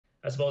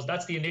I suppose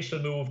that's the initial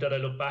move that I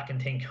look back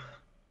and think,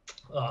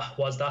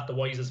 was that the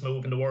wisest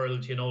move in the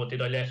world? Did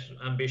I let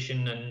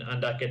ambition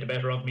and that get the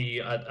better of me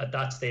at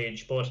that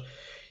stage? But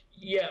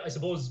yeah, I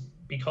suppose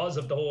because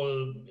of the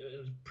whole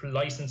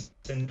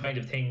licensing kind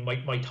of thing,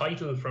 my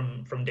title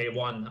from day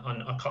one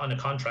on a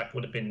contract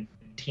would have been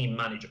team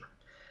manager.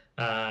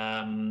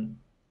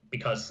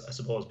 Because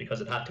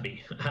it had to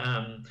be.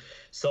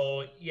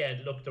 So yeah,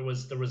 look, there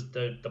was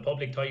the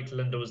public title,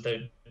 and there was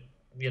the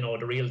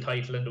real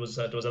title, and there was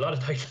a lot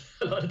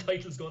of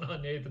titles going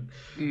on, Nathan.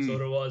 So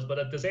there was, but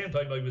at the same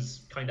time, I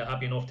was kind of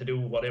happy enough to do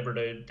whatever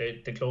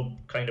the club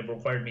kind of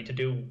required me to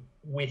do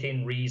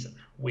within reason.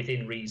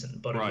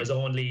 But It was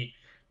only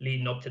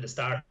leading up to the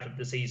start of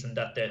the season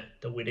that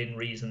the within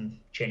reason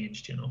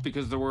changed,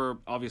 Because there were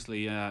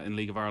obviously in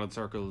League of Ireland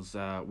circles,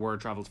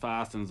 word travels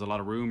fast, and there's a lot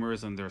of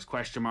rumours, and there's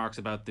question marks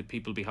about the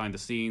people behind the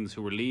scenes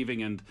who were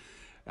leaving, and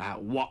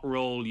what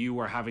role you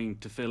were having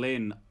to fill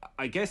in.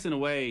 I guess in a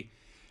way,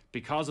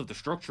 because of the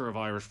structure of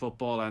Irish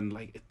football,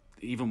 and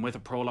even with a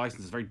pro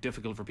licence, it's very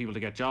difficult for people to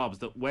get jobs,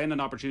 that when an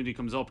opportunity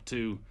comes up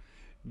to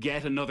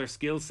get another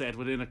skill set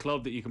within a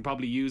club that you can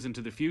probably use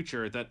into the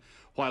future, that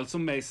while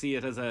some may see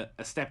it as a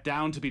step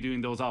down to be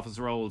doing those office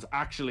roles,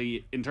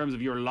 actually in terms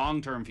of your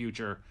long-term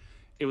future,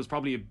 it was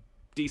probably a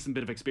decent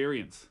bit of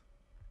experience.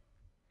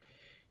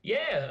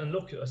 Yeah, and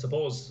look, I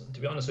suppose, to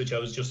be honest with you, I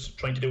was just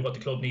trying to do what the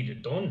club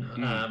needed done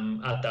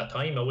at that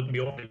time. I wouldn't be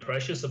overly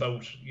precious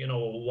about,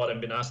 what I've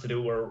been asked to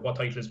do or what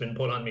title has been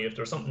put on me. If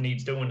there's something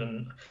needs doing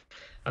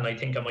and I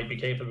think I might be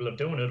capable of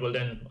doing it, well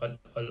then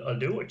I'll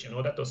do it.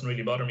 That doesn't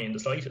really bother me in the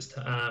slightest.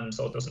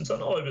 So it doesn't. So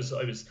no, I was,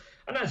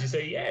 and as you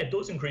say, yeah, it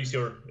does increase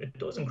your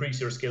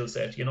skill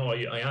set.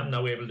 I am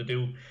now able to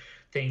do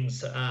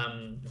things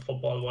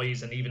football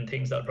wise, and even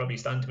things that probably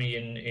stand to me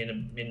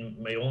in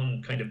my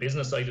own kind of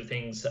business side of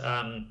things.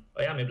 I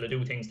am able to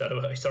do things that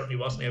I certainly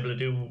wasn't able to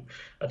do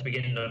at the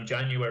beginning of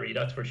January,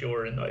 that's for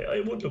sure, and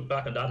I would look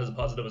back on that as a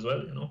positive as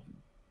well.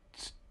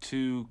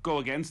 To go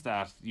against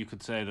that, you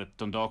could say that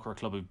Dundalk are a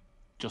club who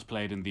just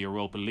played in the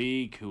Europa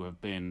League, who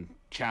have been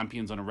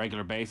champions on a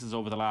regular basis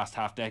over the last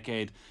half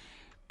decade,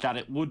 that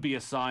it would be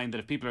a sign that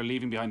if people are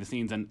leaving behind the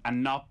scenes and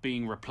not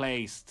being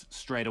replaced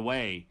straight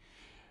away,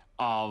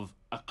 of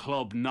a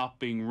club not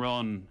being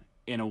run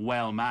in a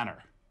well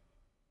manner.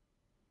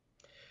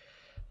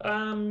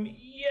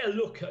 Yeah,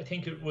 look, I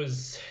think it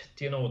was,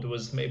 there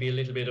was maybe a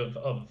little bit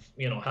of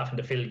having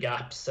to fill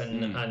gaps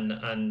and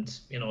a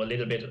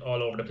little bit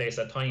all over the place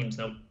at times.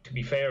 Now, to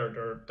be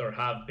fair, there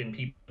have been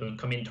people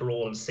come into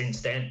roles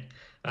since then.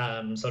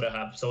 So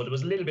there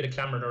was a little bit of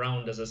clambering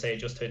around, as I say,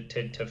 just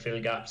to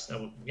fill gaps.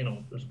 Now, there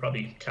was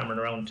probably clambering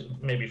around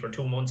maybe for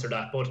 2 months or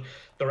that, but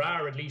there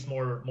are at least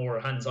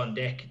more hands on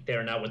deck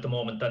there now at the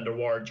moment than there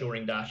were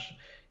during that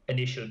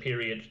initial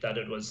period. That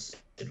it was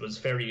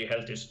very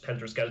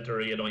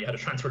helter-skelter. You had a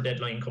transfer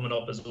deadline coming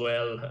up as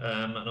well,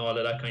 and all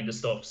of that kind of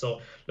stuff.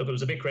 So look, it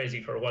was a bit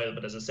crazy for a while,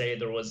 but as I say,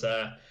 there's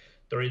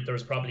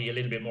probably a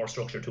little bit more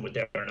structure to it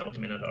there now at the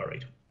minute. All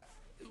right.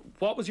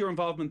 What was your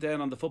involvement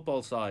then on the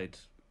football side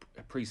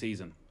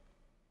pre-season?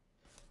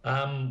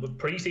 With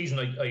pre-season,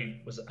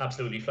 I was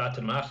absolutely flat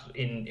to the mat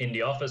in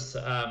the office.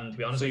 To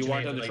be honest, so you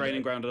weren't on the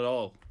training ground at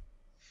all?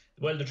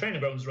 Well, the training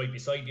ground was right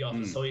beside the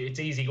office, so it's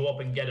easy to go up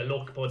and get a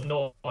look. But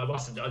no, I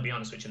wasn't. I'll be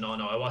honest with you. No,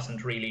 I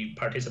wasn't really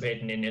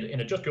participating in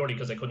it just purely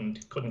because I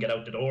couldn't get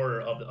out the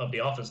door of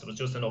the office. There was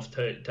just enough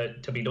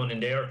to be done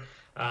in there.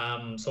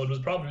 So it was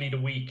probably the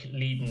week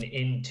leading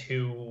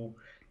into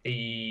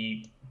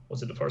the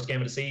first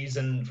game of the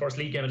season, first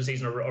league game of the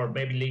season, or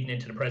maybe leading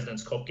into the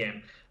President's Cup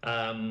game,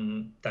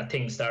 that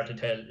things started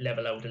to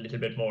level out a little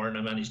bit more, and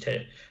I managed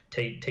to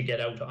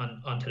get out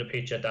onto the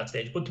pitch at that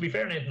stage. But to be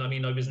fair, Nathan, I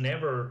mean, I was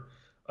never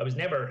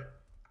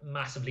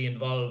massively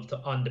involved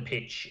on the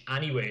pitch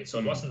anyway, so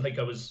it wasn't like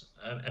I was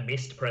a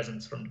missed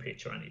presence from the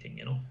pitch or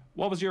anything,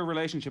 What was your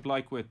relationship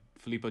like with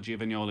Filippo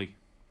Giovagnoli?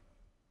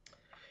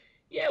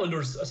 Yeah, well,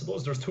 I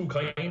suppose there's two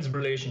kinds of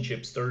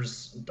relationships.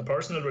 There's the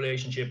personal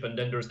relationship, and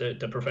then there's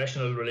the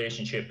professional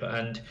relationship.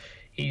 And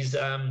he's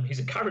a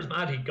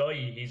charismatic guy.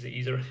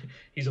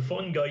 He's a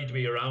fun guy to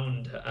be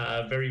around.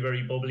 Very,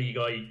 very bubbly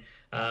guy.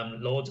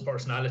 Loads of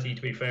personality,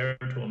 to be fair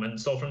to him. And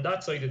so from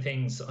that side of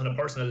things, on a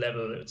personal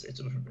level,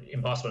 it's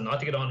impossible not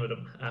to get on with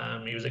him.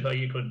 He was a guy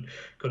you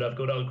could have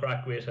good old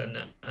crack with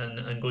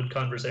and good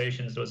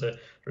conversations. There's a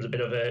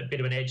bit of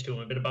an edge to him,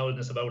 a bit of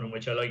boldness about him,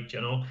 which I liked,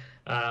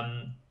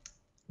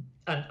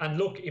 And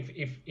look,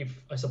 if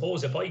I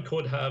suppose if I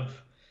could have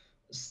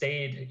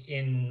stayed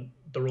in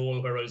the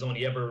role where I was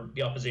only ever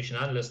the opposition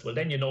analyst, well,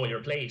 then you know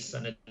your place,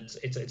 and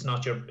it's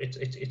not your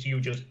it's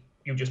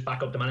you just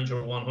back up the manager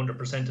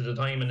 100% of the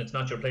time, and it's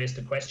not your place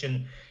to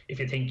question if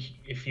you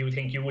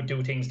think you would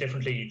do things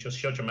differently. You just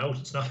shut your mouth.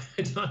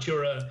 It's not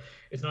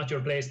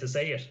your place to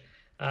say it.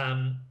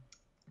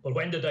 But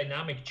when the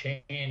dynamic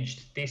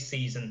changed this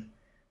season,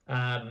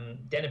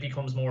 then it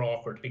becomes more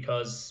awkward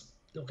because.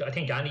 Look, I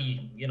think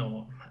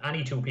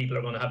any two people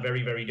are going to have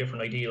very, very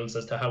different ideals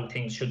as to how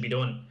things should be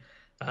done.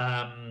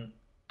 And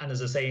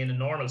as I say, in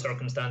normal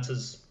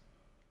circumstances,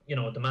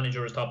 the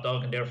manager is top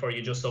dog, and therefore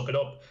you just suck it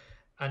up.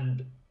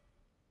 and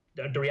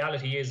the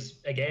reality is,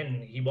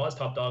 again, he was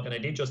top dog, and I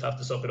did just have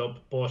to suck it up.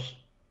 But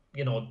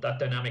that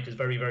dynamic is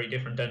very, very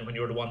different than when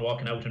you're the one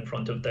walking out in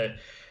front of the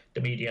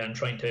media and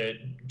trying to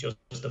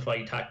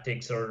justify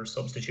tactics or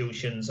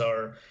substitutions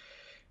or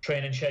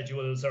training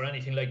schedules or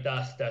anything like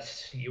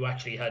that you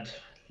actually had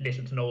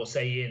little to no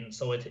say in.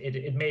 So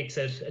it makes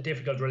it a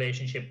difficult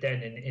relationship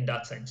then in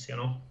that sense,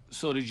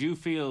 So did you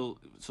feel,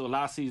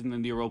 last season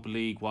in the Europa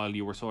League, while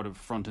you were sort of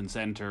front and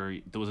centre,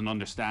 there was an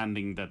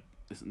understanding that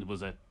it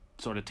was a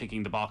sort of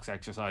ticking the box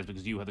exercise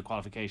because you had the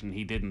qualification and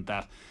he didn't,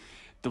 that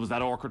there was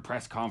that awkward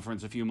press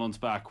conference a few months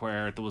back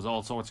where there was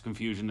all sorts of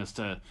confusion as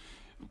to,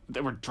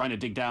 they were trying to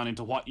dig down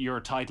into what your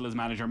title as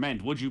manager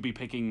meant. Would you be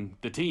picking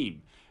the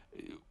team?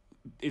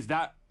 Did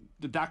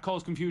that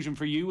cause confusion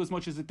for you as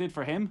much as it did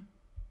for him?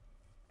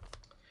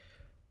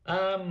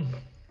 I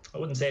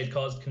wouldn't say it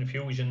caused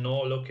confusion.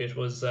 No, look, it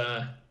was,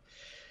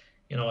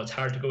 it's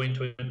hard to go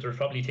into it. There's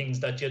probably things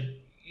that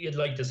you'd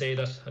like to say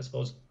that, I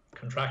suppose,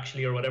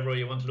 contractually or whatever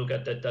you want to look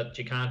at, that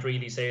you can't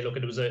really say. Look,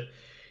 it was a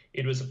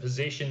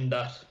position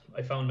that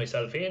I found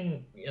myself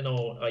in.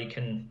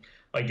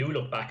 I do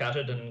look back at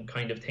it and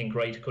kind of think,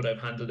 right, could I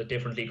have handled it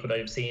differently? Could I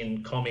have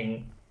seen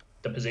coming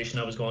the position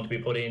I was going to be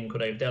put in?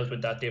 Could I have dealt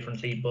with that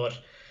differently? But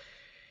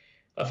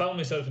I found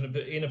myself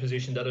in a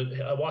position that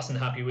I wasn't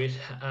happy with.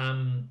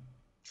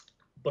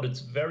 But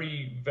it's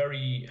very,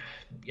 very,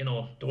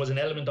 there was an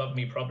element of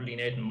me, probably,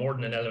 Nathan, more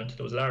than an element.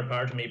 There was a large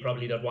part of me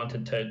probably that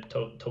wanted to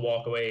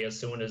walk away as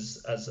soon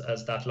as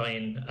that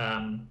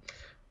line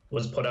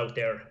was put out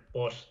there.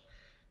 But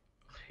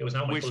it was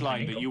not my Which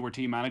line? That you were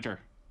team manager?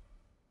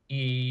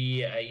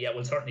 Yeah,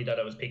 well, certainly that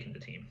I was picking the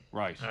team.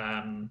 Right.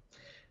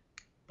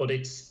 But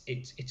it's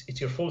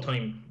your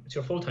full-time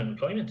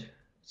employment.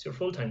 It's your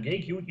full-time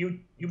gig.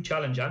 You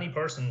challenge any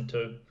person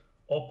to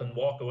up and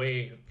walk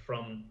away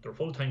from their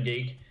full-time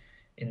gig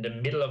in the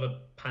middle of a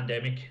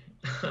pandemic.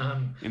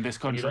 In this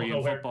country,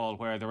 in football,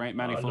 where there ain't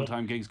many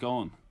full-time gigs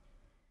going.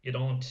 You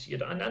don't.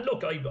 And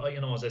look, I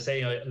as I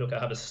say, I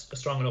have a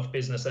strong enough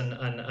business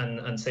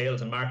and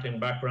sales and marketing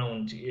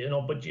background,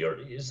 but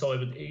there's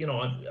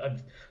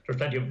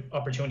plenty of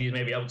opportunities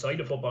maybe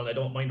outside of football, and I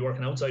don't mind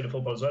working outside of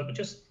football as well, but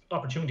just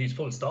opportunities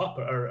full stop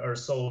are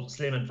so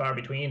slim and far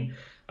between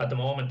at the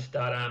moment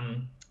that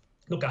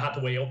look, I had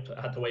to weigh up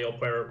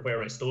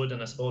where I stood,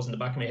 and I suppose in the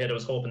back of my head I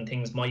was hoping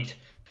things might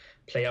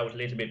play out a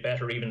little bit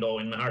better, even though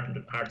in my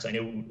hearts I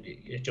knew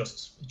it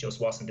just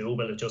wasn't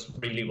doable. It just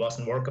really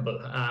wasn't workable.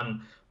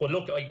 But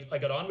look, I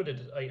got on with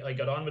it. I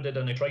got on with it,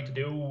 and I tried to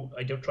do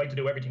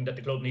everything that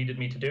the club needed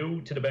me to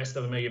do to the best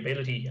of my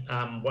ability.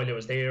 While I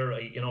was there,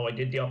 I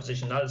did the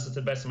opposition analysis to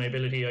the best of my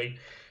ability.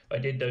 I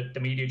did the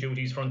media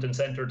duties front and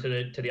centre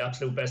to the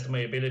absolute best of my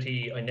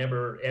ability. I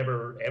never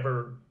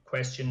ever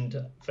questioned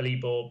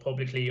Filippo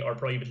publicly or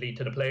privately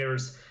to the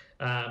players.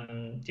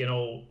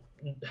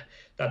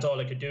 That's all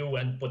I could do.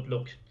 But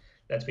look,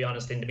 let's be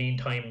honest, in the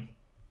meantime,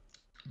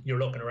 you're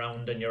looking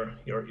around and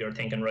you're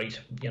thinking, right,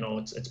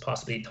 it's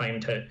possibly time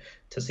to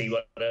see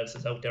what else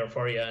is out there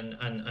for you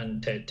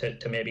and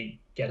to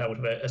maybe get out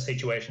of a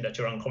situation that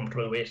you're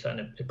uncomfortable with. And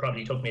it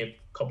probably took me a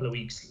couple of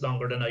weeks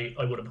longer than I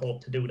would have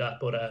hoped to do that.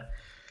 But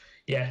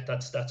yeah,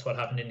 that's what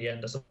happened in the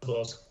end, I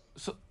suppose.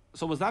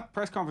 So was that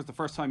press conference the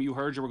first time you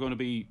heard you were going to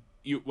be,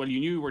 you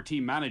knew you were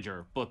team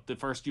manager, but the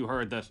first you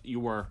heard that you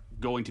were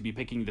going to be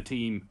picking the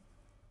team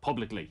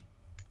publicly?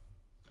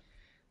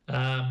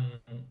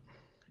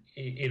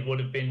 It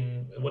wouldn't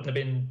have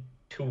been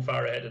too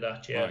far ahead of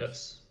that. Yeah, right.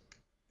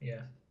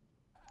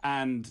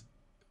 And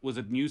was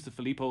it news to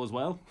Filippo as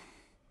well?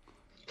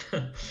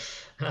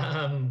 That's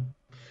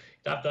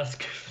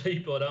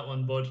Filippo, that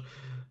one, but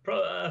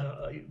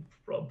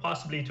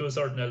possibly to a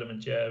certain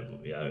element. Yeah,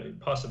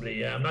 possibly.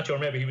 Yeah, I'm not sure.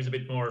 Maybe he was a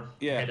bit more.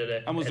 Yeah.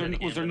 And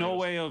was there no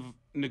way of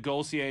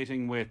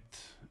negotiating with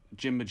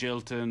Jim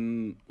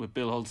Magilton, with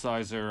Bill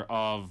Holzheiser,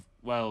 of,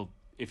 well,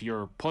 if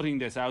you're putting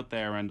this out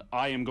there and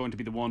I am going to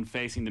be the one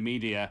facing the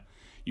media,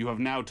 you have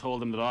now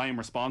told them that I am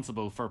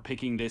responsible for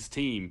picking this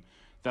team,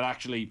 that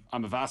actually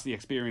I'm a vastly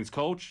experienced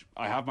coach,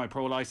 I have my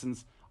pro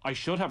license, I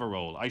should have a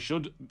role, I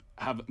should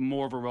have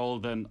more of a role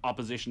than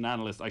opposition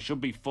analyst, I should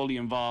be fully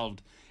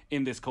involved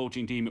in this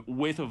coaching team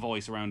with a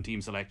voice around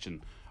team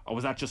selection? Or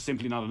was that just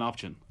simply not an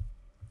option?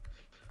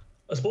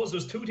 I suppose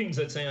there's two things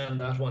I'd say on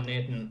that one,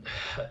 Nathan.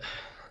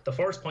 The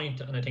first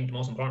point, and I think the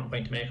most important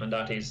point to make on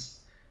that, is,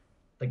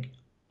 like,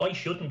 I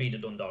shouldn't be the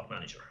Dundalk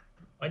manager.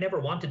 I never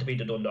wanted to be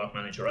the Dundalk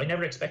manager. I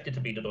never expected to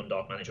be the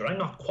Dundalk manager. I'm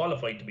not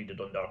qualified to be the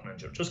Dundalk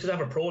manager. Just because I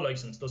have a pro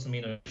license doesn't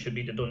mean I should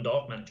be the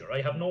Dundalk manager.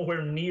 I have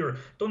nowhere near.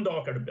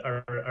 Dundalk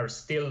are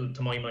still,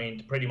 to my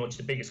mind, pretty much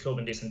the biggest club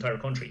in this entire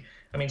country.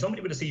 I mean,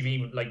 somebody with a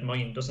CV like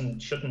mine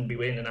shouldn't be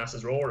winning an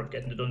ass's roar of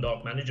getting the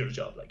Dundalk manager's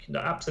job. Like,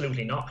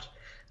 absolutely not.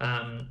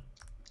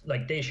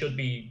 Like, they should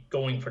be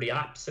going for the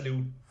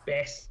absolute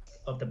best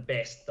of the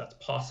best that's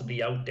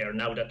possibly out there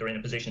now that they're in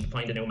a position to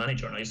find a new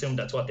manager, and I assume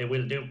that's what they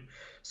will do.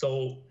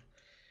 So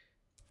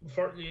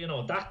for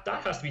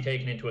that has to be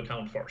taken into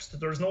account first.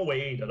 There's no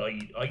way that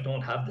I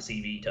don't have the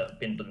CV to have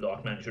been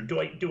Dundalk manager. Do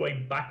I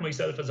back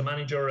myself as a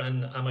manager,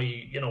 and am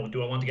I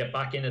do I want to get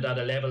back in at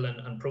a level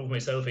and prove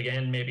myself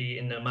again, maybe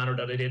in a manner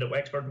that I did at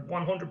Wexford?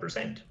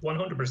 100%,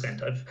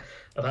 100%.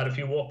 I've had a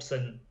few ups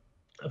and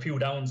a few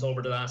downs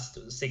over the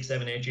last 6,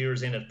 7, 8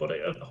 years in it, but I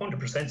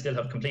 100% still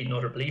have complete and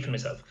utter belief in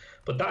myself.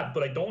 But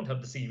I don't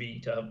have the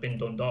CV to have been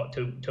Dundalk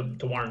to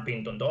warrant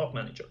being Dundalk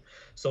manager.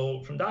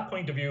 So from that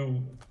point of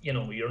view,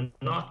 you're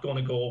not going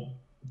to go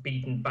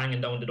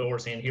banging down the door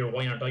saying, here,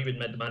 why aren't I been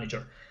made the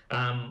manager?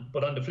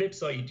 But on the flip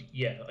side,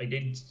 yeah, I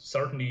did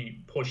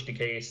certainly push the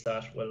case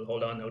that, well,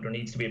 hold on now, there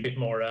needs to be a bit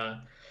more.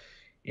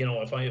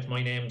 If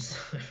my name's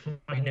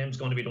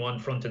going to be the one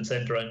front and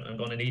center, I'm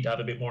going to need to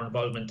have a bit more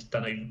involvement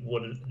than I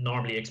would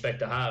normally expect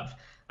to have.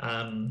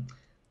 And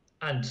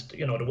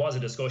there was a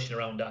discussion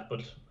around that,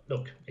 but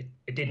look,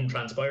 it didn't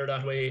transpire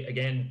that way.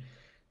 Again,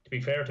 to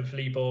be fair to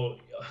Filippo,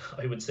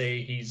 I would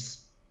say he's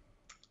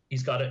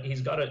got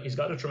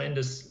a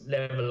tremendous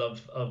level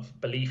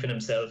of belief in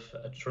himself,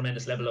 a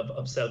tremendous level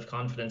of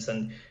self-confidence,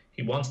 and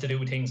he wants to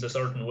do things a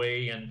certain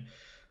way. And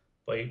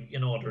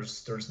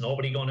there's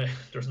nobody gonna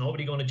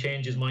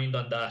change his mind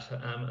on that.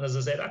 And as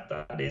I say,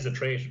 that is a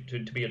trait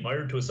to be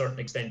admired to a certain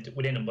extent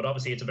within him. But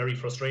obviously, it's a very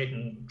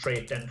frustrating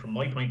trait then from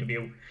my point of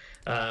view,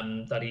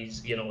 that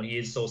he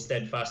is so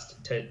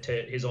steadfast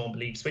to his own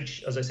beliefs,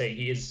 which, as I say,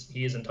 he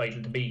is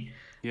entitled to be.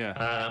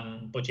 Yeah.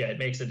 But yeah, it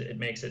makes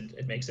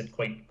it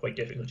quite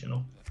difficult.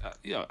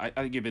 I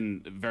think you've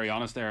been very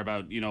honest there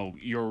about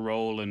your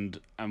role and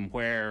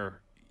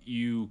where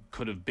you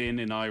could have been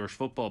in Irish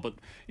football. But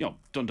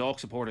Dundalk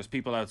supporters,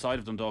 people outside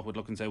of Dundalk, would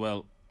look and say,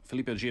 well,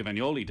 Filippo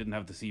Giovagnoli didn't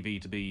have the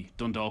CV to be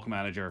Dundalk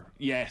manager,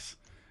 yet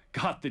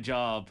got the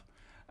job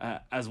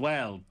as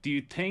well. Do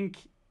you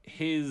think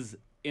his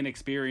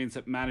inexperience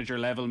at manager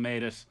level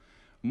made it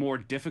more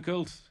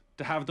difficult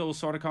to have those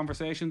sort of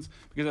conversations?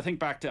 Because I think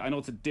back to, I know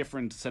it's a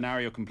different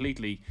scenario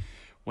completely,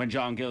 when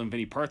John Gill and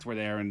Vinnie Perth were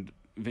there, and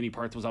Vinnie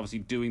Perth was obviously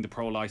doing the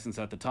pro licence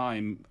at the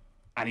time,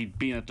 and he'd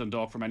been at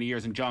Dundalk for many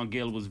years, and John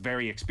Gill was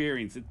very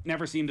experienced. It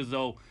never seemed as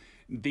though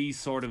these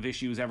sort of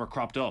issues ever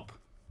cropped up.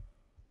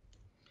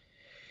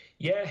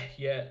 Yeah.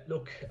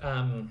 Look,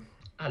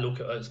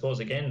 I suppose,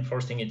 again,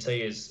 first thing you'd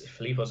say is, if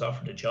Filippo's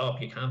offered a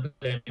job, you can't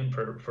blame him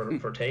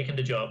for taking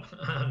the job.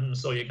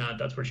 So you can't,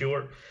 that's for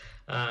sure.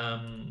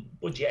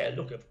 But yeah,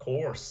 look, of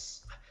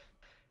course,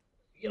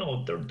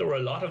 there were a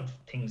lot of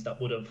things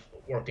that would have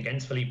worked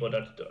against Filippo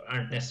that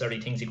aren't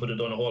necessarily things he could have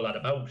done a whole lot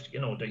about.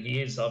 That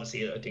he is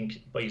obviously, I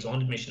think, by his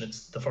own admission,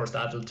 it's the first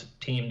adult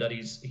team that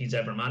he's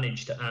ever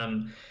managed.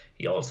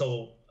 He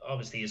also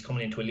obviously is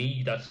coming into a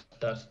league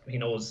that he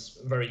knows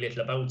very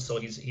little about, so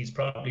he's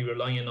probably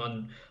relying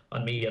on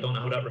me. I don't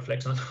know how that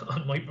reflects on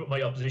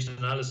my opposition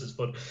analysis,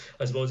 but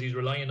I suppose he's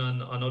relying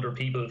on other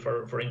people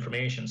for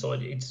information. So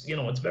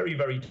it's very,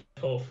 very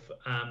tough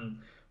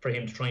for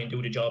him to try and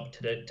do the job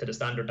to the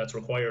standard that's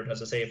required.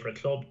 As I say, for a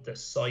club the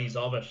size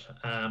of it,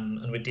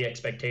 and with the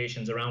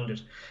expectations around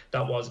it,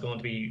 that was going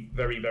to be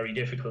very, very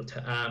difficult.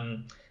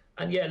 And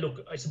yeah,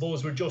 look, I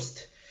suppose we're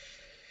just,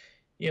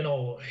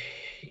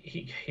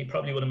 he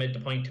probably would have made the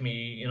point to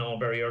me,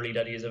 very early,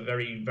 that he has a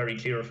very, very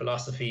clear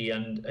philosophy,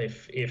 and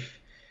if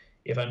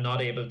I'm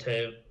not able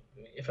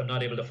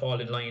to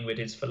fall in line with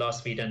his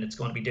philosophy, then it's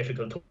going to be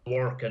difficult to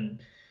work. And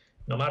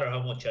no matter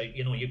how much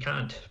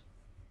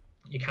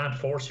you can't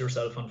force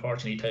yourself,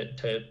 unfortunately,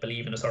 to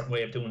believe in a certain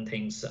way of doing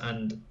things.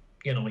 And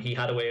he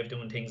had a way of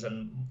doing things,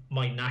 and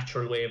my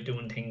natural way of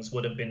doing things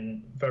would have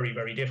been very,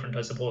 very different,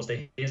 I suppose,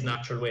 to his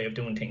natural way of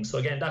doing things. So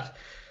again, that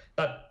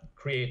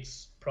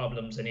creates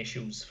problems and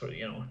issues for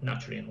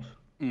naturally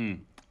enough.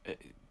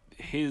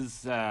 His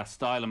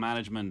style of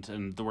management,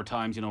 and there were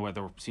times where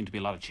there seemed to be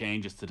a lot of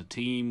changes to the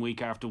team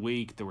week after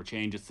week. There were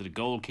changes to the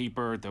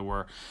goalkeeper. There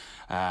were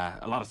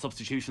a lot of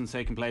substitutions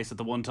taking place at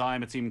the one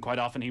time. It seemed quite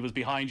often he was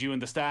behind you in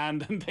the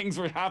stand and things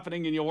were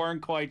happening and you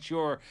weren't quite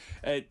sure.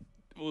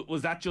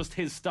 Was that just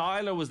his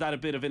style, or was that a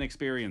bit of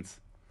inexperience?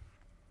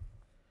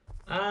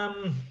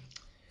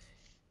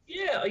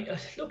 Yeah,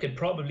 look, it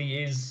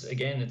probably is.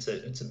 Again,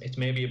 it's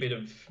maybe a bit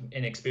of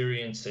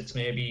inexperience. It's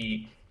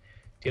maybe,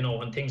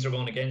 when things are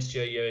going against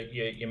you,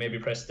 you maybe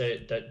press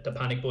the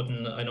panic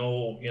button. I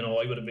know,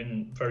 I would have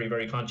been very,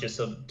 very conscious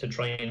to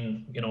try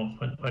and,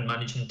 when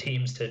managing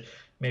teams, to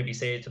maybe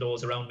say to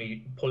those around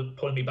me,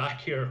 pull me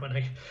back here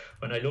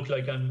when I look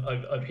like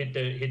I've hit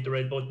the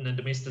red button and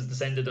the mist has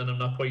descended and I'm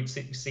not quite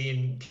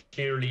seeing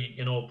clearly.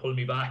 Pull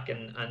me back,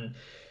 and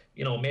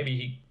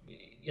maybe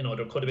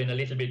there could have been a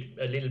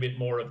little bit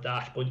more of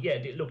that. But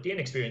yeah, look, the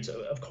inexperience,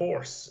 of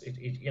course, it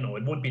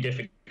would be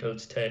difficult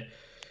to.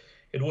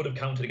 It would have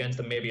counted against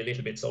him maybe a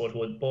little bit, so it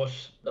would. But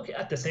look,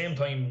 at the same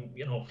time,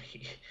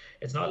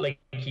 it's not like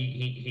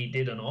he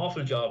did an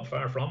awful job,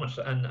 far from it.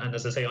 And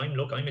as I say, I'm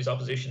his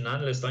opposition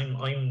analyst.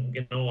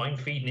 I'm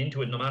feeding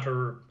into it no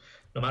matter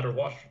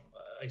what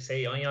I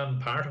say. I am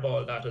part of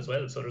all that as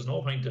well. So there's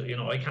no point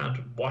I can't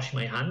wash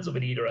my hands of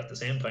it either at the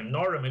same time.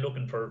 Nor am I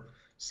looking for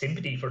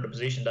sympathy for the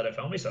position that I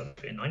found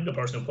myself in. I'm the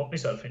person who put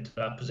myself into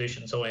that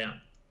position, so I am.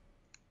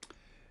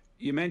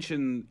 You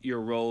mentioned your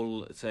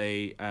role,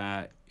 say,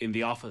 in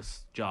the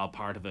office job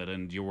part of it,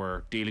 and you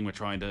were dealing with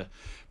trying to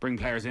bring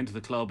players into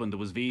the club, and there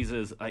was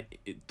visas.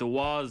 There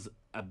was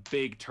a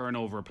big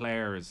turnover of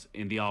players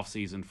in the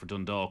off-season for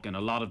Dundalk, and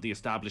a lot of the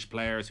established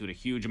players who had a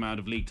huge amount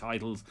of league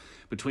titles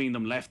between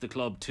them left the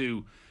club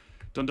too.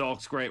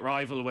 Dundalk's great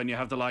rival, when you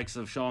have the likes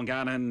of Sean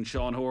Gannon,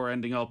 Sean Hoare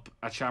ending up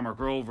at Shamrock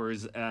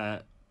Rovers,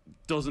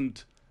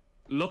 doesn't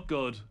look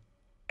good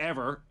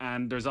ever,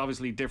 and there's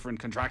obviously different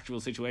contractual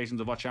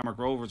situations of what Shamrock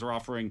Rovers are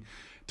offering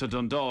to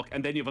Dundalk,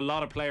 and then you have a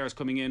lot of players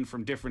coming in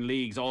from different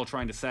leagues all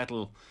trying to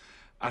settle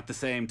at the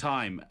same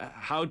time.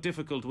 How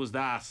difficult was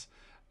that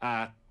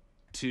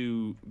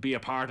to be a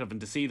part of, and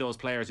to see those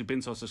players who've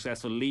been so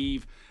successful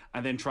leave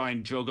and then try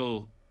and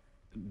juggle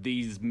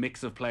these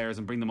mix of players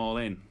and bring them all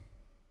in?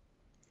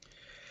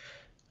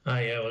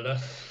 Yeah, well,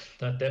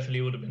 that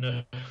definitely would have been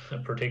a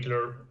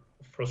particular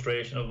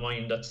frustration of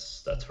mine.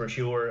 That's for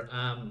sure.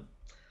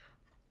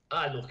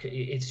 Look,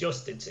 it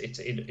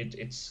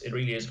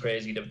really is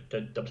crazy,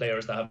 the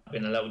players that have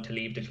been allowed to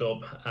leave the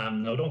club.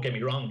 Now, don't get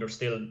me wrong, there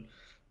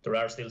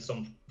are still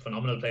some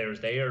phenomenal players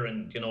there,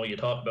 and you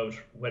talk about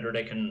whether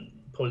they can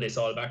pull this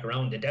all back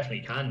around. They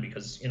definitely can,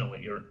 because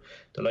you're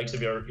the likes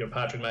of your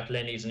Patrick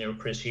McElhenney's and your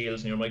Chris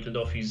Shields and your Michael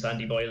Duffy's,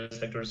 Andy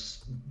Boyles. Like,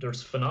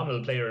 there's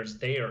phenomenal players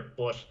there,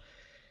 but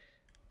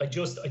I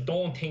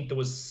don't think there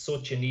was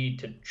such a need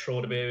to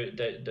throw the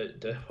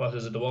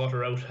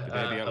water out, the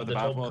baby out of with the the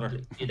tub.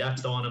 bathwater.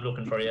 That's the one I'm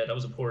looking for. Yeah, that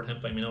was a poor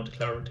attempt by me now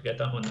to get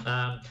that one.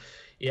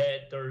 Yeah,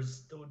 there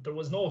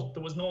was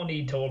no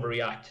need to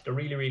overreact. There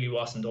really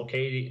wasn't.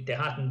 Okay, they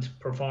hadn't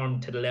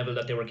performed to the level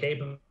that they were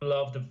capable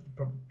of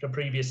the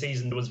previous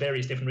season. There was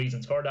various different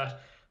reasons for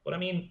that, but I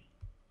mean,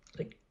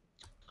 like,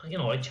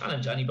 I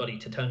challenge anybody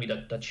to tell me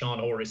that Sean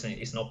Hoare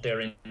isn't up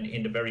there in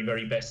the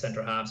very best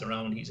centre halves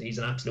around. He's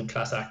an absolute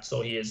class act,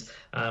 so he is.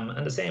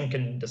 And the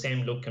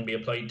same look can be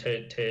applied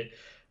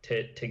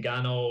to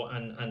Gano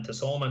and to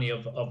so many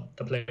of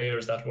the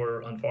players that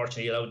were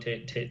unfortunately allowed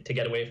to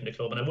get away from the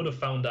club. And I would have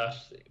found that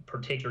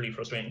particularly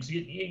frustrating, because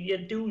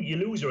you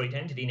lose your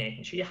identity,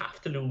 Nathan. So you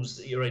have to lose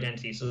your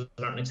identity to a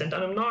certain extent.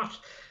 And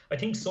I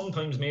think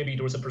sometimes maybe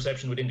there was a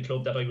perception within the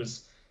club that I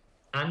was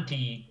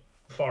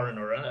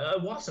anti-foreigner, and I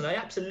wasn't. I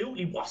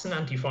absolutely wasn't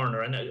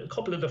anti-foreigner. And a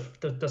couple of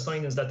the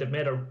signings that they've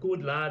made are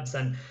good lads,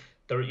 and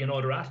their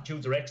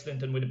attitudes are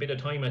excellent, and with a bit of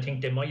time I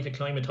think they might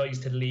acclimatise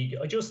to the league.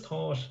 I just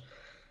thought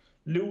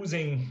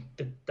losing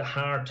the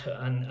heart,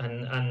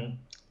 and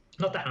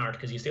not the heart,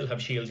 because you still have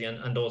Shieldsy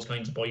and those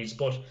kinds of boys,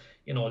 but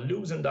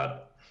losing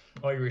that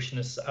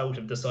Irishness out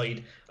of the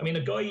side. I mean,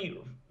 a guy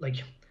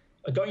like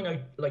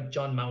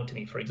John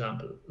Mountney, for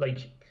example,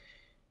 like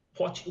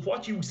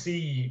what you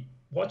see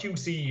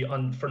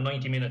on for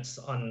 90 minutes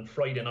on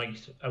Friday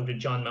night out of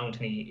John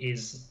Mountney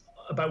is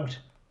about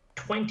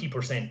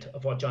 20%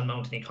 of what John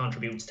Mountney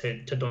contributes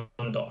to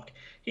Dundalk.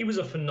 He was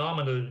a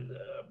phenomenal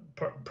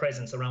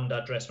presence around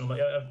that dressing room.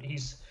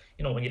 He's,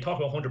 when you talk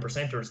about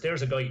 100%ers,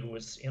 there's a guy who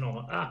was,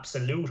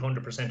 absolute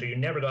 100%er. You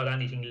never got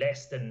anything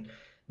less than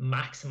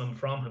maximum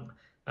from him.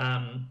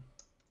 And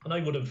I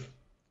would have,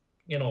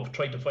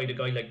 tried to fight a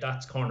guy like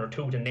that's corner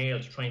tooth and nail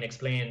to try and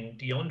explain,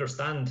 do you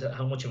understand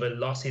how much of a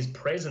loss his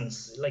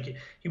presence? Like,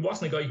 he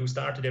wasn't a guy who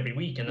started every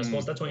week, and I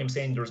suppose that's why I'm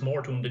saying there's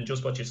more to him than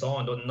just what you saw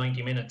in the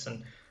 90 minutes.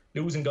 And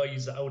losing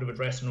guys out of a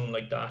dressing room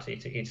like that,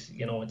 it's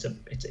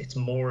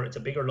a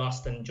bigger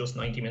loss than just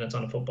 90 minutes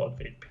on a football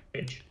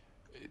pitch.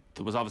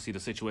 There was obviously the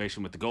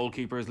situation with the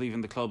goalkeepers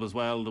leaving the club as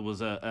well. There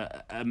was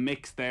a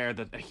mix there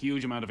that a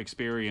huge amount of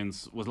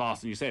experience was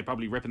lost, and you say it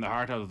probably ripping the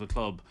heart out of the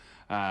club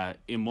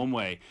in one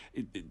way.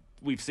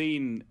 We've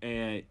seen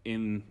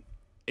in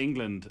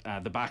England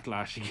the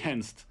backlash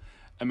against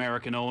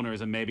American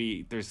owners, and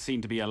maybe there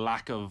seemed to be a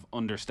lack of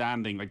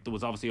understanding. Like, there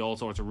was obviously all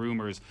sorts of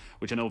rumours,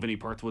 which I know Vinnie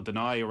Perth would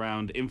deny,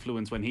 around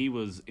influence when he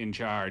was in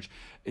charge.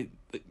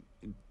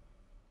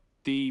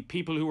 The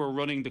people who are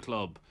running the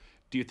club,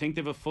 do you think they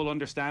have a full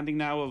understanding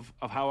now of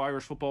how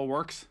Irish football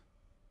works?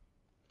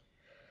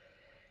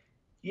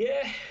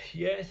 Yeah,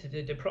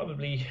 they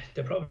probably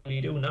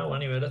do now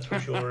anyway, that's for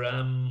sure.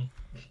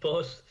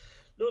 But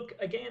look,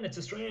 again, it's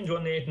a strange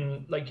one,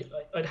 Nathan. Like,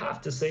 I'd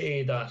have to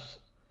say that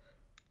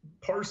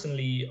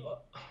personally,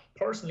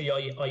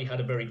 I had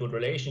a very good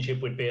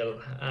relationship with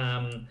Bill.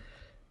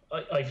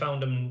 I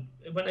found him,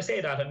 when I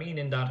say that, I mean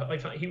in that I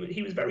found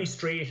he was very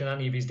straight in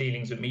any of his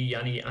dealings with me,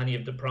 any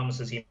of the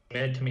promises he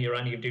made to me, or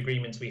any of the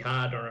agreements we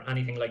had, or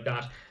anything like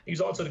that. He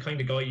was also the kind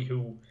of guy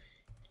who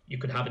you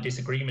could have a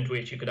disagreement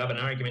with, you could have an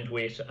argument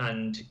with,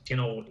 and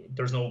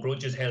there's no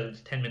grudges held.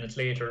 10 minutes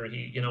later,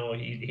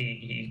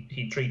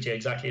 he treats you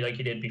exactly like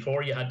he did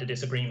before you had the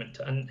disagreement.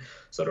 And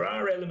so there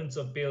are elements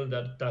of Bill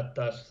that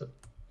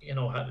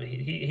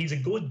he's a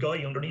good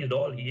guy underneath it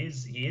all. He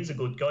is a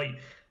good guy.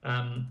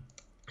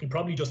 He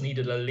probably just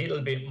needed a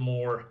little bit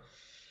more,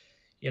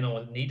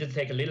 needed to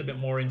take a little bit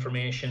more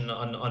information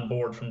on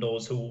board from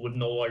those who would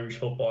know Irish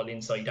football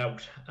inside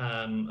out,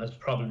 as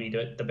probably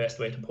the best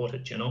way to put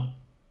it,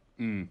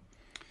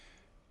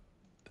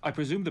 I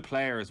presume the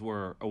players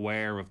were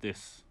aware of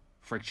this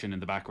friction in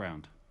the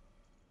background.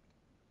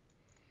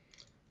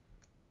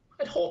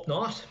 I'd hope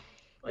not.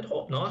 I'd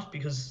hope not,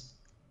 because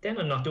then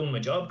I'm not doing my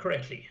job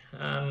correctly.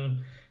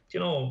 You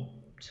know,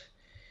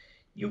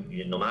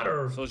 you no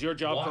matter. So is your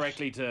job what,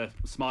 correctly to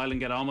smile and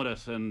get on with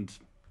it and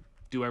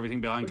do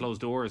everything behind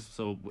closed doors?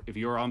 So if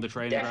you're on the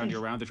training ground,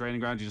 you're around the training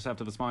ground, you just have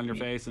to have a smile on your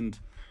face and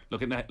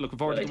looking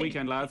forward to the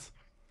weekend, lads.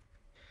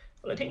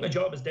 Well, I think my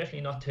job is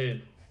definitely not to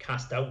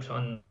cast doubt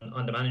on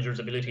the manager's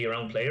ability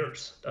around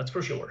players. That's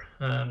for sure.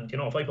 You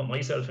know, if I put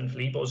myself in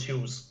Filippo's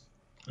shoes,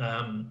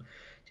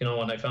 you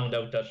know, and I found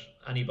out that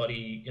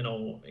anybody, you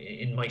know,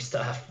 in my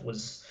staff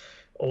was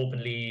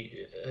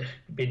openly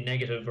being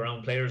negative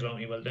around players around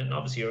me, well, then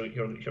obviously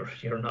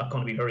you're not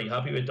going to be very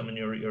happy with them, and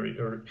you're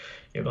going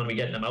to be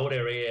getting them out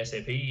there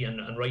ASAP,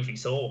 and rightly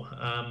so.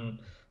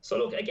 So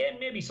look, again,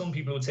 maybe some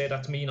people would say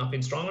that's me not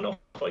being strong enough.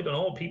 I don't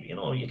know. People, you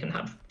know, you can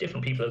have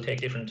different people who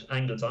take different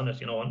angles on it.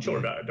 You know, I'm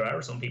sure there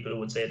are some people who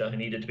would say that I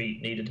needed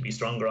to be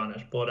stronger on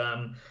it. But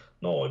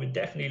no, I would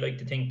definitely like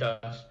to think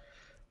that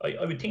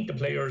I would think the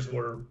players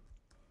were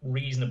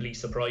reasonably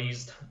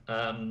surprised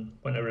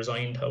when I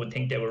resigned. I would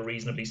think they were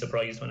reasonably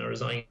surprised when I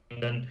resigned.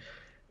 And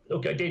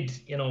look, I did,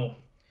 you know,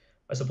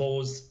 I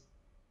suppose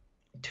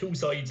two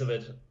sides of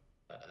it.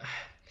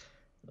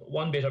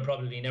 One bit I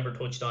probably never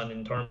touched on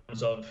in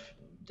terms of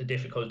the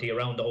difficulty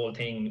around the whole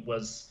thing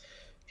was,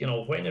 you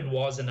know, when it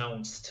was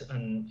announced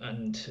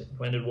and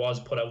when it was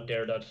put out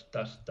there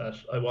that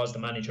I was the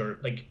manager,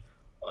 like,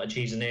 oh,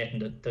 geez,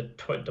 Nathan,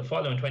 the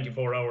following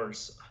 24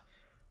 hours,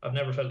 I've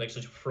never felt like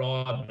such a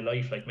fraud in my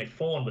life. Like, my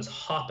phone was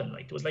hopping.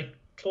 Like, there was like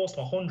close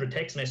to 100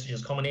 text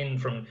messages coming in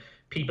from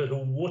people who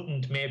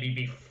wouldn't maybe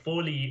be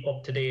fully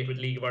up to date with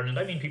League of Ireland.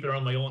 I mean, people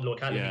around my own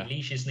locality. Yeah.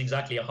 Laois isn't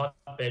exactly a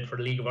hotbed for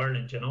the League of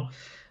Ireland, you know.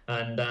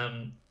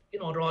 And you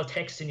know, they're all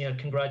texting you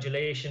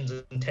congratulations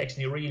and texting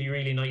you really,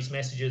 really nice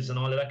messages and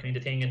all of that kind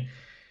of thing. And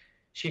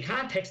you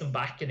can't text them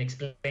back and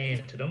explain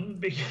it to them,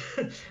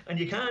 because, and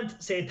you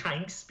can't say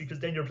thanks, because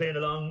then you're playing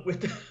along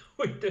with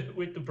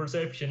the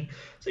perception.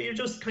 So you're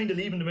just kind of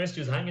leaving the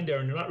messages hanging there,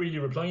 and you're not really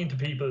replying to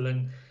people.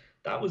 And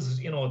that was,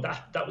 you know,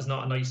 that was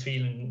not a nice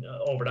feeling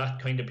over that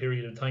kind of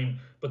period of time.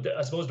 But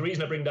I suppose the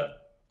reason I bring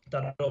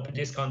that up in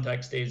this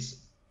context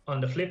is,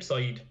 on the flip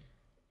side,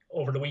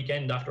 over the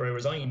weekend after I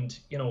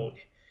resigned, you know,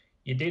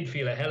 you did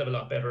feel a hell of a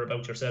lot better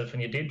about yourself,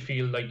 and you did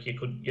feel like you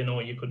could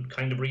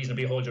kind of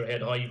reasonably hold your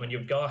head high when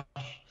you've got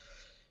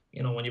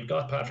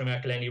Patrick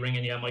McElhenney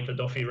ringing you, Michael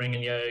Duffy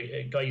ringing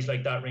you, guys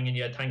like that ringing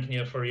you, thanking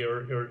you for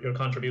your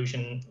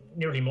contribution.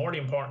 Nearly more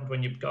important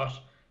when you've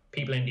got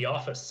people in the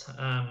office,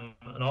 an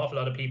awful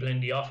lot of people in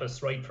the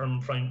office, right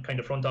from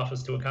kind of front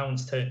office to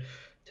accounts to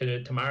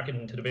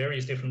marketing, to the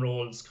various different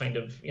roles, kind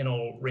of, you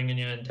know, ringing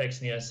you and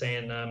texting you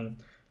saying,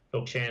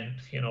 look, Shane,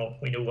 you know,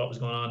 we knew what was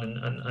going on,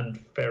 and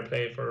fair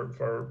play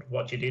for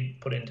what you did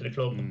put into the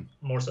club.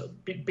 More so,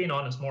 being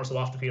honest, more so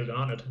off the field than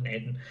on it,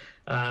 Nathan.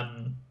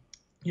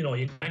 You know,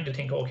 you kind of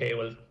think, okay,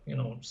 well, you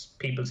know,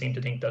 people seem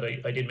to think that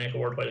I did make a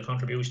worthwhile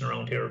contribution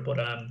around here, but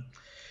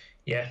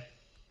yeah.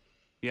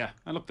 Yeah,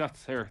 and look,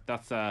 that's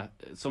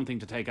something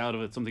to take out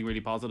of it, something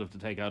really positive to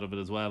take out of it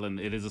as well. And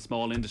it is a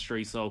small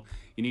industry, so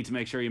you need to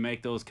make sure you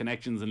make those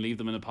connections and leave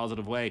them in a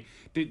positive way.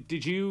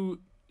 Did you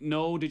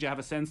have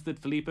a sense that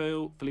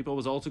Filippo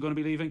was also going to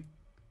be leaving?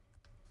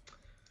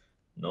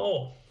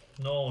 No.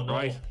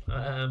 Right.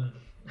 And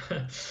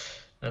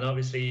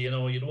obviously, you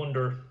know, you'd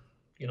wonder,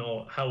 you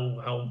know,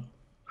 how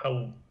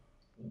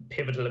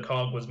pivotal a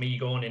cog was me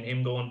going and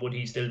him going. Would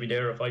he still be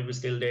there if I was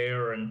still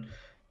there? And,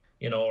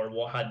 you know, or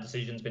what had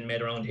decisions been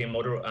made around him?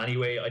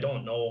 Anyway, I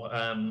don't know.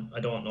 I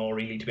don't know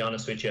really, to be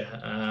honest with you.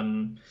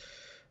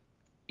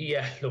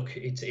 Yeah, look,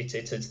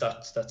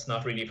 that's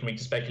not really for me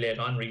to speculate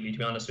on, really, to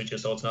be honest with you.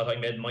 So it's not, I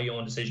made my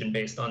own decision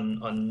based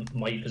on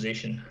my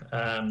position.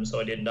 So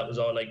I didn't. That was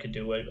all I could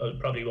do. I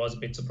probably was a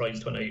bit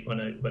surprised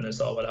when I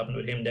saw what happened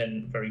with him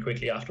then very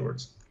quickly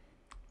afterwards.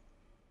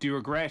 Do you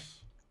regret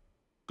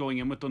going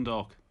in with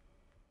Dundalk?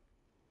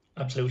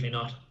 Absolutely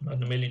not. Not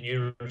in a million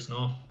years,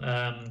 no.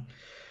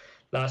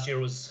 Last year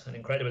was an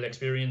incredible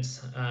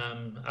experience,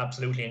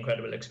 absolutely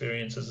incredible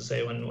experience. As I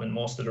say, when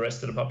most of the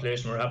rest of the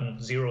population were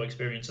having zero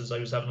experiences, I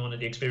was having one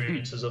of the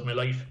experiences of my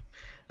life.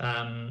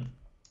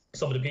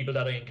 Some of the people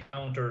that I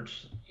encountered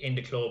in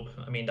the club,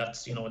 I mean,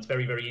 that's, you know, it's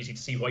very, very easy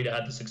to see why they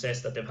had the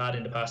success that they've had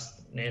in the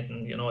past,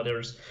 Nathan. You know,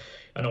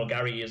 I know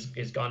Gary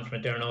is gone from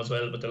it there now as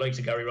well, but the likes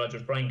of Gary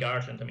Rogers, Brian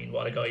Gartland, I mean,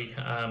 what a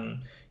guy.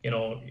 You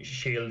know,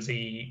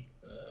 Shieldsy,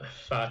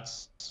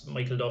 Fats,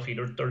 Michael Duffy,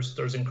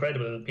 there's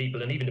incredible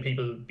people, and even the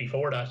people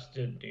before that,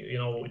 you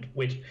know,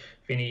 with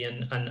Vinny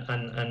and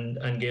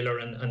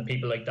Giller and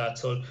people like that.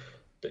 So,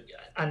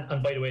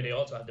 and by the way, they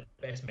also have the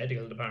best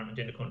medical department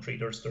in the country.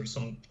 There's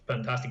some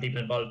fantastic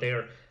people involved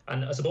there.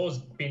 And I suppose,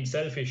 being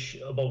selfish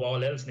above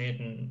all else,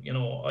 Nathan, you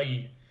know,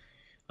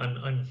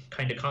 I'm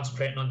kind of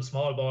concentrating on the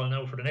small ball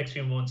now for the next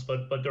few months,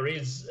 but there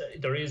is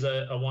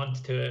a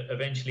want to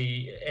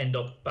eventually end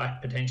up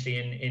back potentially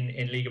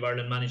in League of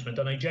Ireland management,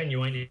 and I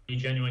genuinely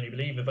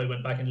believe if I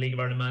went back in League of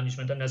Ireland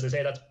management, and as I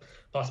say, that's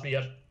possibly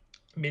at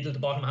middle to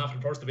bottom half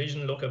of the first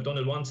division. Look, I've done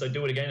it once, I'd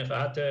do it again if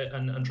I had to,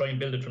 and try and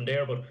build it from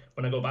there. But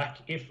when I go back,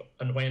 if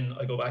and when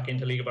I go back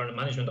into League of Ireland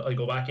management, I'll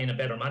go back in a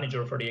better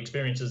manager for the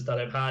experiences that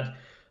I've had.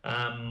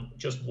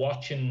 Just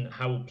watching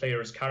how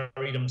players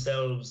carry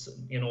themselves,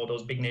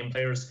 those big name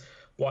players,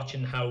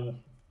 watching how,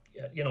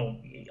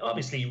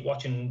 obviously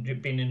watching,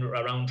 being in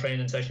around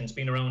training sessions,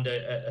 being around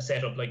a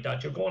setup like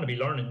that, you're going to be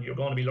learning. You're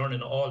going to be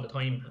learning all the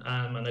time,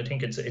 and I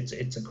think it's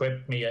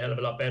equipped me a hell of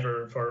a lot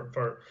better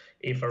for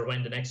if or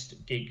when the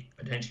next gig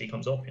potentially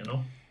comes up.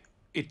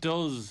 It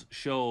does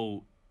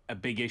show a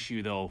big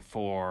issue though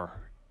for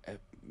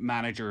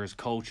managers,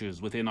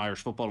 coaches within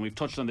Irish football, and we've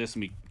touched on this,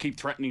 and we keep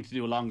threatening to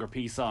do a longer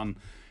piece on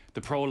the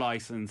pro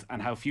licence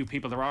and how few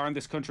people there are in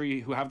this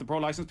country who have the pro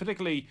licence,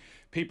 particularly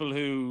people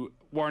who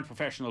weren't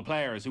professional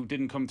players, who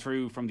didn't come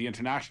through from the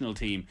international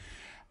team,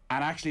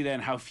 and actually then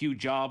how few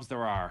jobs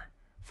there are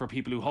for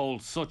people who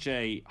hold such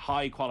a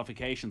high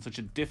qualification, such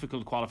a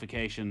difficult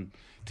qualification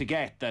to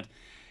get, that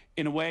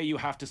in a way you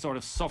have to sort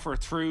of suffer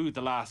through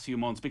the last few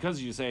months, because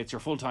as you say, it's your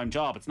full-time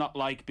job. It's not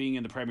like being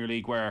in the Premier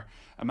League where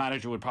a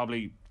manager would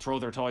probably throw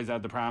their toys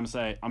out the pram and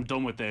say, I'm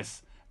done with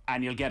this,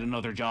 and you'll get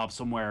another job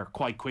somewhere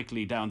quite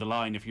quickly down the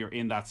line if you're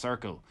in that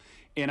circle.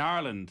 In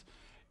Ireland,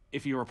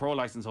 if you're a pro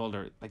licence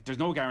holder, like, there's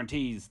no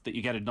guarantees that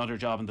you get another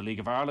job in the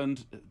League of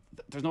Ireland.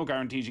 There's no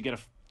guarantees you get a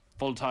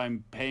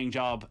full-time paying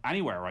job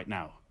anywhere right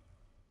now.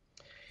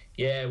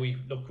 Yeah, we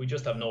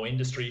just have no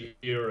industry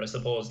here. I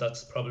suppose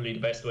that's probably the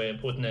best way of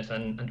putting it.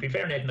 And to be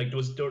fair, Nathan, like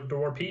there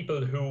were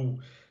people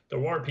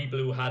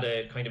who had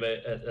a kind of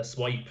a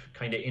swipe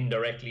kind of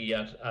indirectly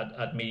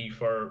at me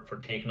for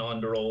taking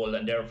on the role,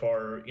 and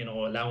therefore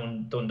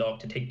allowing Dundalk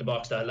to tick the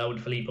box that allowed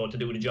Filippo to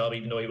do the job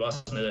even though he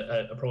wasn't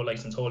a pro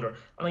licence holder.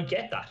 And I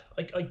get that.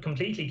 I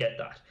completely get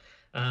that.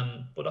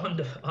 But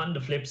on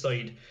the flip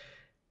side,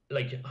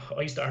 like,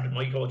 I started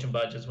my coaching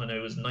badges when I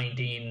was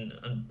 19,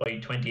 and by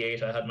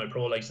 28 I had my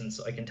pro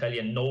license. I can tell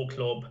you,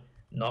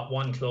 not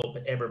one club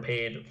ever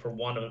paid for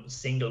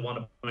single one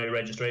of my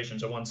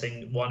registrations or one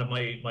of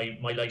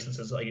my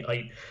licenses.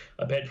 I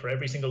paid for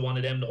every single one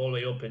of them the whole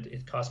way up.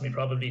 It cost me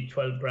probably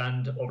 12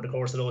 grand over the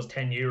course of those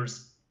 10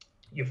 years.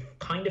 You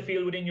kind of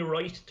feel within your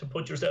right to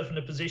put yourself in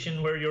a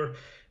position where you're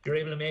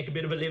able to make a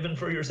bit of a living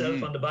for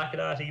yourself on the back of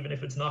that, even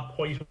if it's not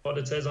quite what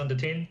it says on the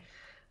tin.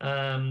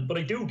 But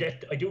I do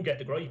get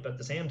the gripe at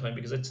the same time,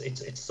 because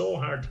it's so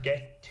hard to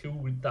get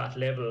to that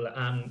level.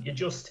 You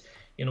just,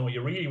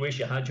 you really wish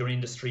you had your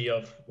industry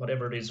of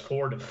whatever it is,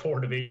 four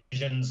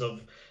divisions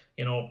of,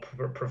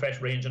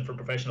 ranging from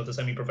professional to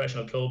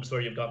semi-professional clubs,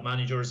 where you've got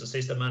managers,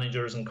 assistant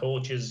managers, and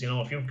coaches.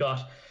 If you've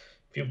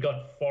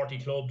got 40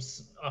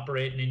 clubs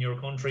operating in your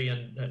country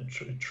and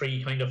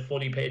three kind of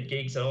fully paid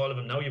gigs at all of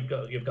them, now you've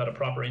got a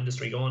proper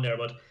industry going there.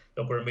 But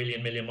look, we're a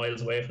million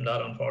miles away from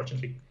that,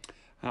 unfortunately.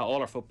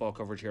 All our football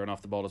coverage here on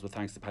Off the Ball is with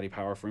thanks to Paddy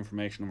Power. For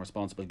information on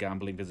responsible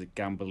gambling, visit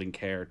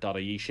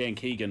gamblingcare.ie. Shane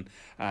Keegan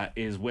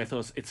is with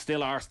us. It's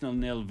still Arsenal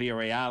 0,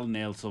 Villarreal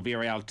 0. So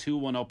Villarreal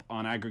 2-1 up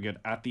on aggregate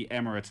at the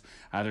Emirates.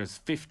 There's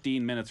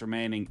 15 minutes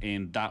remaining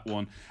in that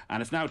one.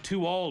 And it's now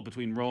 2-2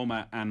 between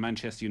Roma and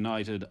Manchester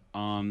United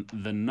on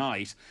the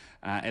night.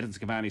 Edinson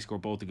Cavani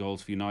scored both the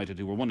goals for United,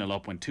 who were 1-0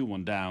 up, went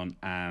 2-1 down,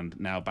 and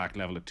now back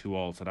level at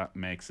 2-2. So that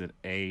makes it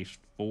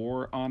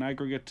 8-4 on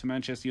aggregate to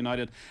Manchester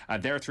United.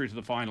 They're through to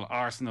the final.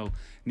 Arsenal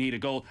need a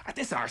goal. At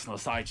this Arsenal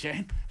side,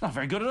 Shane, not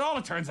very good at all,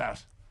 it turns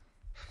out.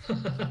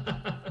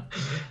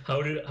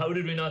 How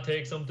did we not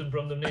take something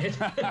from them, Nate?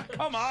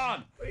 Come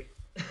on.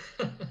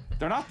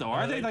 They're not though,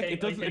 are they? Like,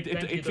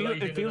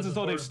 it feels as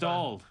though they've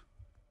stalled.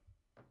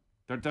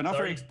 They're not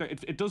very.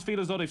 It does feel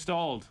as though they've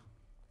stalled.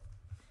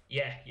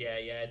 Yeah,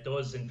 it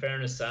does. In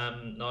fairness,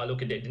 no, look,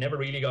 they never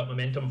really got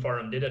momentum for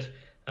them, did it?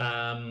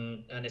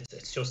 And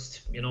it's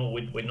just,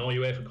 with no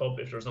UEFA Cup,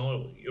 if there's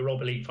no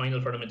Europa League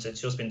final for them, it's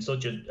just been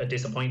such a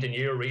disappointing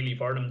year really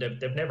for them.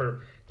 They've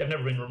never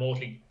been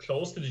remotely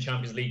close to the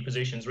Champions League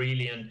positions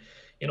really. And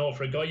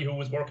for a guy who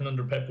was working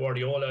under Pep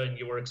Guardiola, and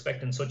you were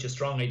expecting such a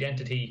strong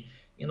identity,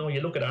 you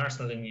look at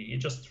Arsenal and you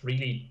just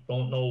really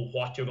don't know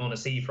what you're going to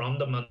see from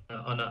them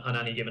on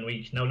any given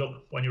week. Now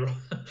look, when you're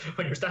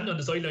standing on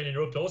the sideline and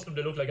you're up close to them,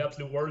 they look like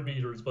absolute world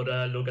beaters. But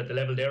look at the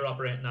level they're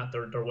operating at,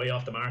 they're way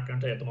off the mark,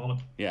 aren't they, at the moment?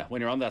 Yeah, when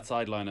you're on that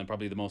sideline and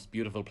probably the most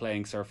beautiful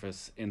playing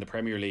surface in the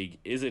Premier League,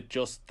 is it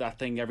just that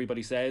thing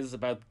everybody says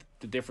about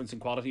the difference in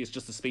quality? It's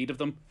just the speed of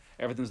them?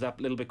 Everything's that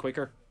little bit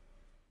quicker?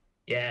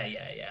 Yeah.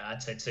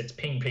 It's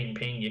ping.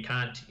 You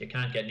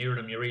can't get near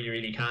them. You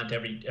really can't.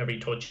 Every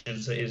touch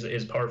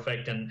is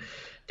perfect, and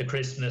the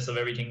crispness of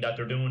everything that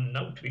they're doing.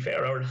 Now, to be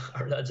fair,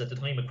 our lads at the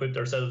time equipped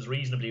ourselves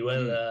reasonably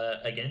well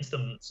against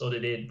them, so they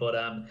did. But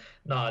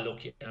look,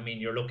 I mean,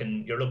 you're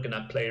looking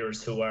at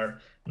players who are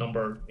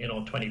number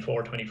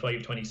 24,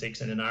 25,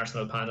 26 in an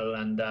Arsenal panel,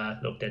 and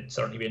look, they'd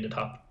certainly be in the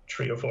top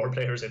 3 or 4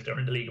 players if they're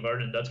in the League of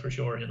Ireland, that's for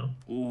sure.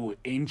 Ooh,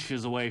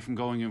 inches away from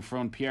going in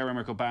front.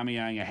 Pierre-Emerick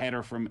Aubameyang, a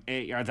header from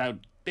 8 yards out,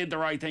 did the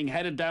right thing,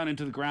 headed down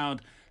into the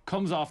ground,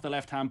 comes off the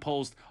left-hand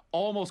post,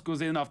 almost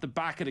goes in off the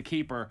back of the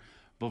keeper,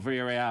 but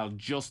Villarreal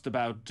just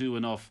about do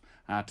enough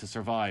to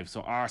survive.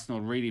 So Arsenal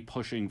really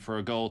pushing for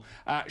a goal.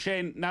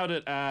 Shane, now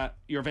that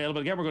you're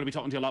available again, we're going to be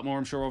talking to you a lot more,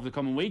 I'm sure, over the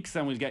coming weeks,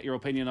 and we'll get your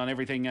opinion on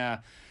everything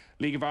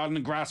League of Ireland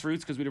and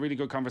grassroots, because we had a really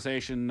good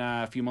conversation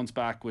a few months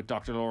back with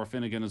Dr. Laura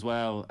Finnegan as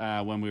well,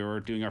 when we were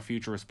doing our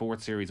Future of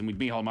Sport series, and with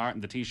Micheál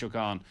Martin, the Taoiseach,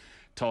 on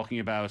talking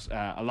about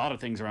a lot of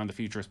things around the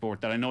future of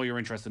sport that I know you're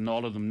interested in,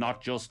 all of them,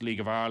 not just League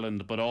of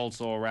Ireland but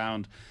also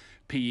around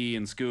PE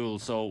in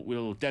schools. So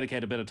we'll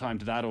dedicate a bit of time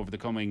to that over the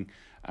coming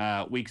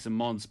weeks and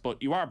months.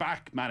 But you are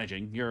back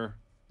managing.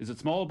 Is it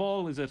small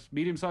ball? Is it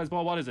medium-sized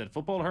ball? What is it?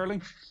 Football,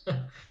 hurling?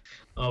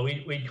 Oh,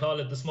 we call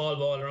it the small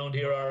ball around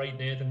here, all right,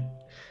 Nathan.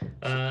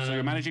 So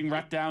you're managing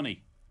Rathdowney?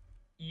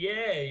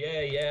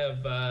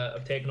 Yeah.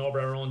 I've taken over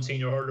our own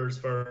senior hurlers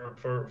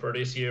for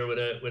this year with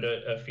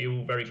a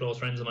few very close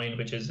friends of mine,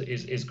 which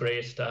is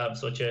great to have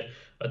such a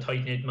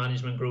tight knit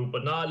management group.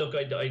 But no, look,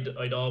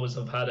 I'd always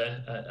have had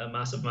a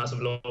massive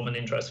love and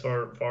interest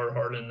for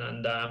hurling,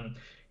 and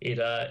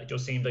it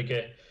just seemed like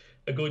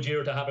a good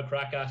year to have a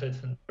crack at it.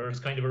 And there's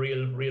kind of a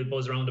real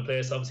buzz around the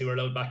place. Obviously, we're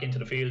allowed back into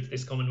the field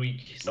this coming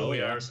week, so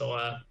we are.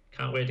 So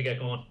can't wait to get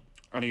going.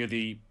 Are you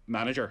the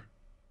manager?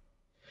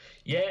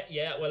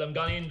 Yeah. Well, I'm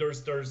gone in.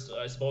 There's.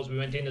 I suppose we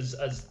went in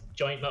as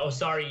joint. Oh,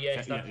 sorry.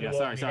 Yeah.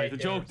 Sorry.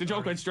 The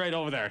joke went straight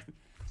over there.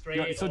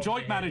 So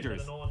joint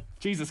managers.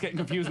 Jesus, getting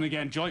confusing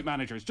again. Joint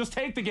managers. Just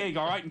take the gig,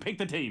 all right, and pick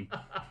the team.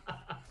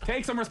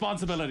 Take some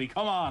responsibility.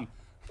 Come on.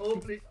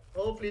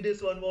 Hopefully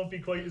this one won't be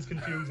quite as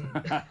confusing.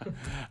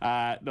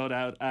 No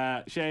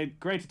doubt. Shane,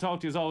 great to talk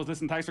to you as always.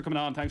 Listen, thanks for coming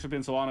on. Thanks for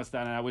being so honest,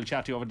 and we'll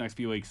chat to you over the next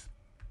few weeks.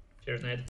 Cheers, Nate.